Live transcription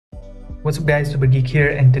What's up guys, Super Geek here,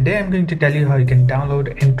 and today I'm going to tell you how you can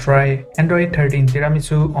download and try Android 13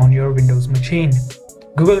 Tiramisu on your Windows machine.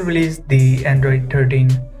 Google released the Android 13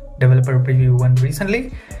 developer preview 1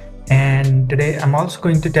 recently, and today I'm also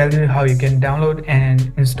going to tell you how you can download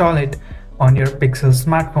and install it on your Pixel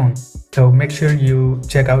smartphone. So make sure you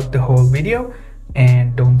check out the whole video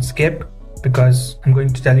and don't skip, because I'm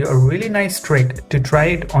going to tell you a really nice trick to try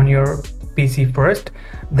it on your PC first,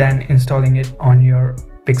 then installing it on your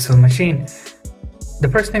Pixel machine. The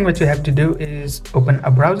first thing what you have to do is open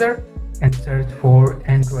a browser and search for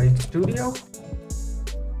Android Studio.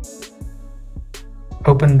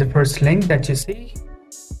 Open the first link that you see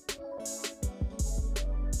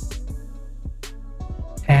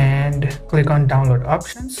and click on download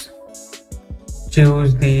options.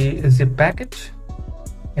 Choose the zip package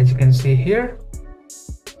as you can see here.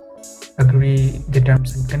 Agree the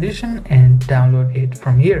terms and condition and download it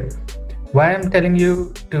from here. Why I'm telling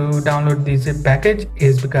you to download the zip package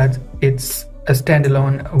is because it's a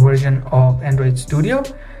standalone version of Android Studio.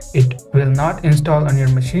 It will not install on your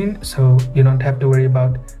machine, so you don't have to worry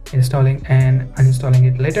about installing and uninstalling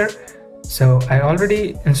it later. So I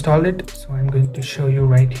already installed it, so I'm going to show you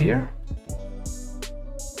right here.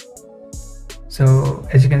 So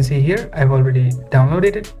as you can see here, I've already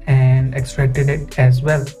downloaded it and extracted it as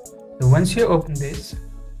well. So once you open this,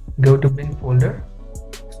 go to bin folder,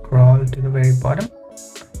 scroll to the very bottom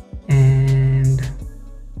and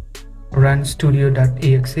run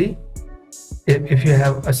studio.exe. If you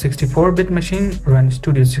have a 64-bit machine, run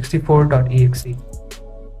studio64.exe.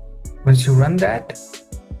 Once you run that,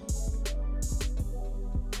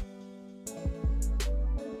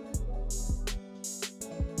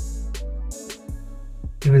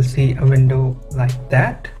 you will see a window like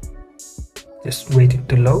that. Just wait it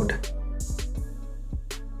to load.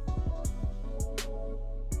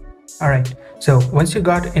 Alright, so once you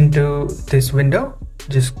got into this window,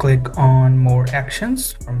 just click on more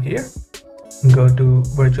actions from here and go to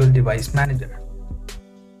virtual device manager.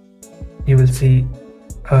 You will see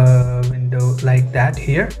a window like that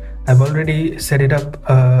here. I've already set it up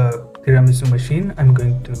a Tiramisu machine. I'm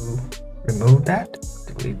going to remove that,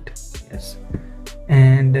 delete, yes.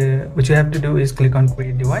 And what you have to do is click on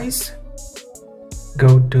create device,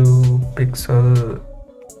 go to Pixel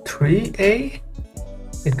 3a.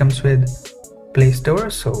 It comes with Play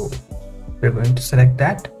Store, so we're going to select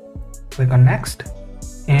that. Click on next,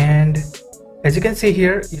 and as you can see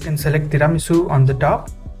here, you can select Tiramisu on the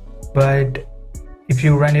top, but if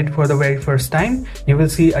you run it for the very first time, you will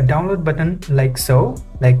see a download button like so,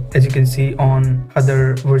 like as you can see on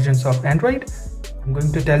other versions of Android. I'm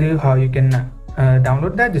going to tell you how you can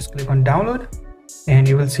download that. Just click on download and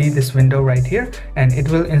you will see this window right here, and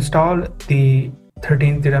it will install the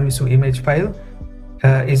 13 Tiramisu image file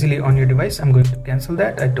easily on your device. I'm going to cancel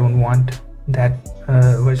that. I don't want that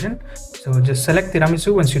version. So just select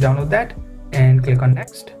Tiramisu once you download that and click on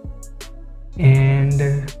next. And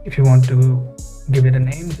if you want to give it a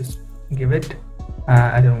name, just give it.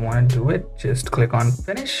 I don't want to do it. Just click on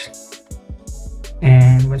finish.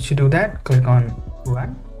 And once you do that, click on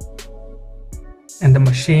run. And the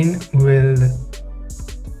machine will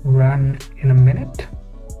run in a minute.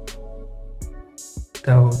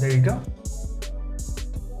 So there you go.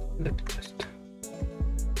 Let's just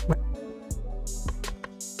wait.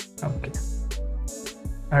 Okay.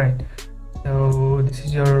 All right. So this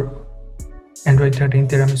is your Android 13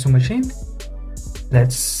 Tiramisu machine.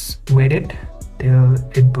 Let's wait it till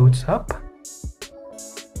it boots up.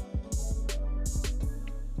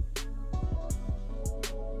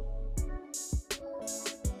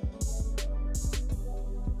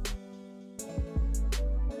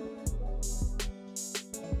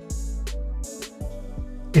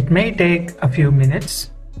 It may take a few minutes.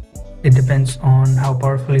 It depends on how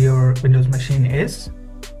powerful your Windows machine is.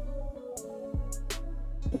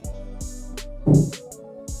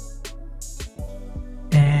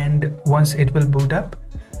 And once it will boot up,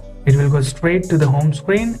 it will go straight to the home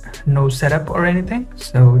screen, no setup or anything,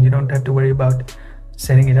 so you don't have to worry about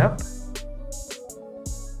setting it up.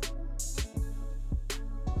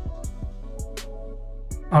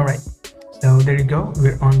 Alright, so there you go,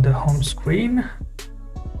 we're on the home screen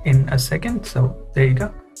in a second. So there you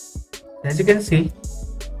go. As you can see,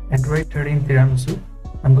 Android 13 Tiramisu.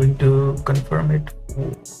 I'm going to confirm it.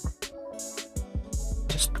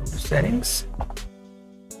 Just go to settings.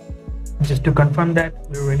 Just to confirm that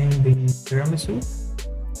we're running the Tiramisu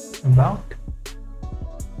about.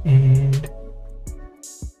 And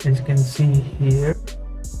as you can see here,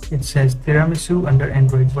 it says Tiramisu under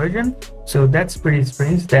Android version. So that's pretty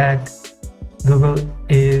strange that Google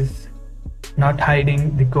is not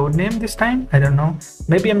hiding the code name this time. I don't know,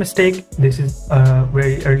 maybe a mistake. This is a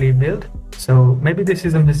very early build, so maybe this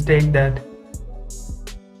is a mistake that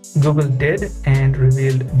Google did and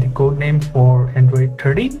revealed the code name for Android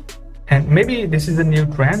 13. And maybe this is a new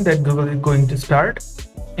trend that Google is going to start,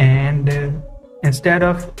 and instead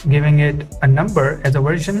of giving it a number as a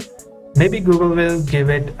version, maybe Google will give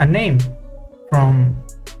it a name from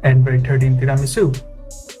Android 13 Tiramisu.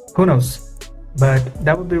 Who knows? But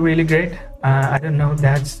that would be really great. I don't know,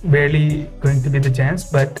 that's barely going to be the chance,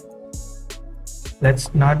 but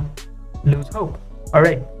let's not lose hope. All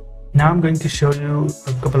right, now I'm going to show you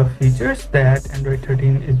a couple of features that Android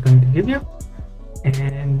 13 is going to give you.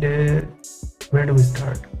 And where do we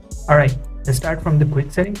start? All right, let's start from the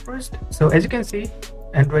quick settings first. So as you can see,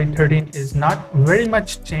 Android 13 is not very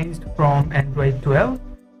much changed from Android 12.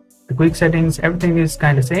 The quick settings, everything is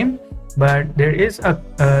kind of same, but there is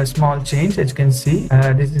a small change. As you can see,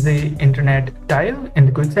 this is the internet tile in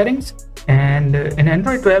the quick settings, and in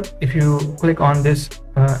Android 12, if you click on this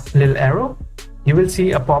little arrow, you will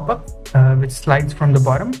see a pop-up which slides from the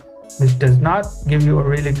bottom, which does not give you a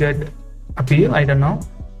really good appeal, I don't know.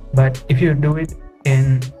 But if you do it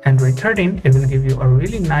in Android 13, it will give you a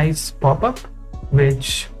really nice pop-up,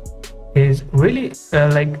 which is really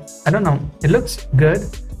like, I don't know, it looks good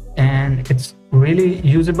and it's really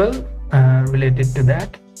usable. Related to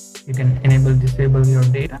that, you can enable, disable your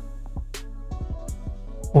data,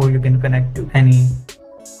 or you can connect to any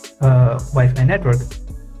Wi-Fi network.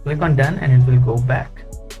 Click on done and it will go back.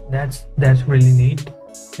 That's really neat.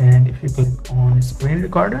 And if you click on screen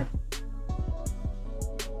recorder,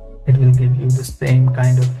 it will give you the same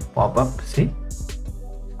kind of pop-up. See,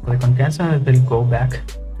 click on cancel, it will go back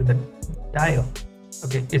to the dial.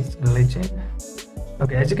 Okay, it's glitching.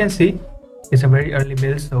 Okay, as you can see, it's a very early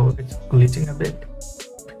build, so it's glitching a bit.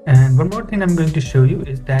 And one more thing I'm going to show you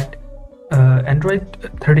is that Android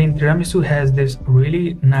 13 Tiramisu has this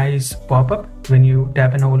really nice pop-up. When you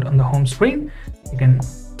tap and hold on the home screen, you can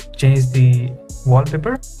change the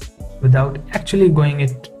wallpaper without actually going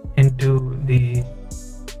it into the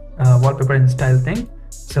wallpaper and style thing.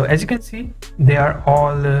 So as you can see, they are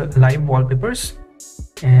all live wallpapers,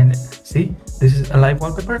 and see, this is a live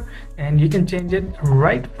wallpaper and you can change it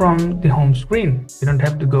right from the home screen. You don't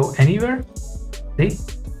have to go anywhere. See,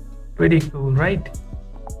 pretty cool, right?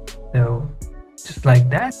 So just like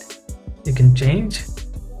that, you can change.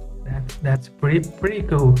 That's pretty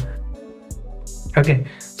cool. Okay,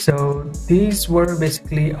 so these were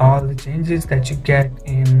basically all the changes that you get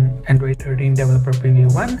in Android 13 Developer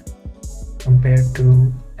Preview 1 compared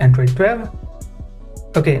to Android 12.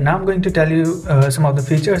 Okay, now I'm going to tell you some of the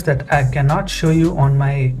features that I cannot show you on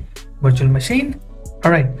my virtual machine.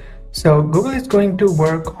 All right, so Google is going to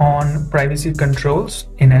work on privacy controls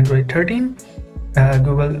in Android 13.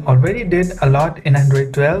 Google already did a lot in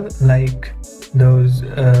Android 12, like those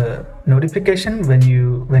notification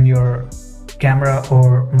when your camera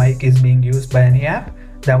or mic is being used by any app.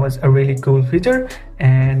 That was a really cool feature,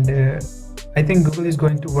 and I think Google is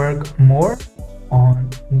going to work more on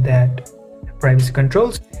that privacy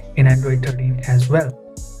controls in Android 13 as well.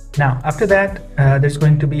 Now after that, there's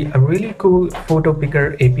going to be a really cool photo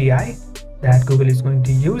picker API that Google is going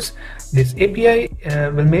to use. This API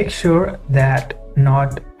will make sure that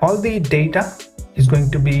not all the data is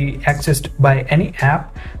going to be accessed by any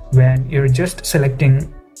app when you're just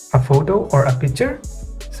selecting a photo or a picture.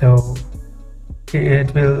 So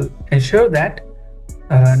it will ensure that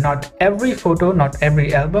not every photo, not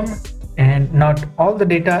every album, and not all the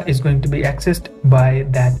data is going to be accessed by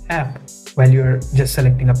that app while you're just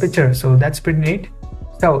selecting a picture. So that's pretty neat.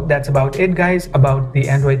 So that's about it, guys, about the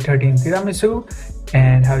Android 13 Tiramisu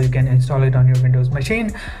and how you can install it on your Windows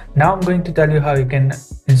machine. Now I'm going to tell you how you can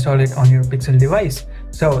install it on your Pixel device.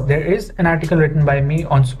 So there is an article written by me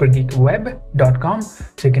on supergeekweb.com,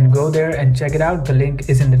 so you can go there and check it out. The link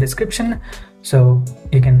is in the description, so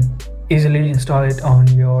you can easily install it on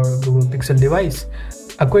your Google Pixel device.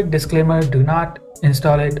 A quick disclaimer, do not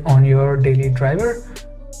install it on your daily driver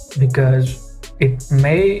because it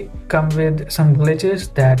may come with some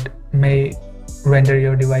glitches that may render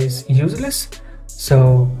your device useless.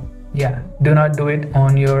 So yeah, do not do it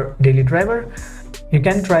on your daily driver. You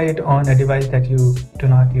can try it on a device that you do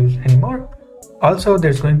not use anymore. Also,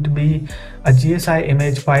 there's going to be a GSI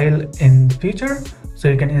image file in the future, so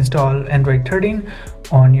you can install Android 13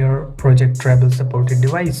 on your Project Treble supported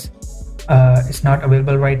device. It's not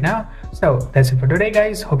available right now. So that's it for today,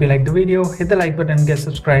 guys. Hope you liked the video. Hit the like button, get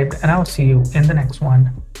subscribed, and I'll see you in the next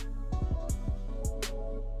one.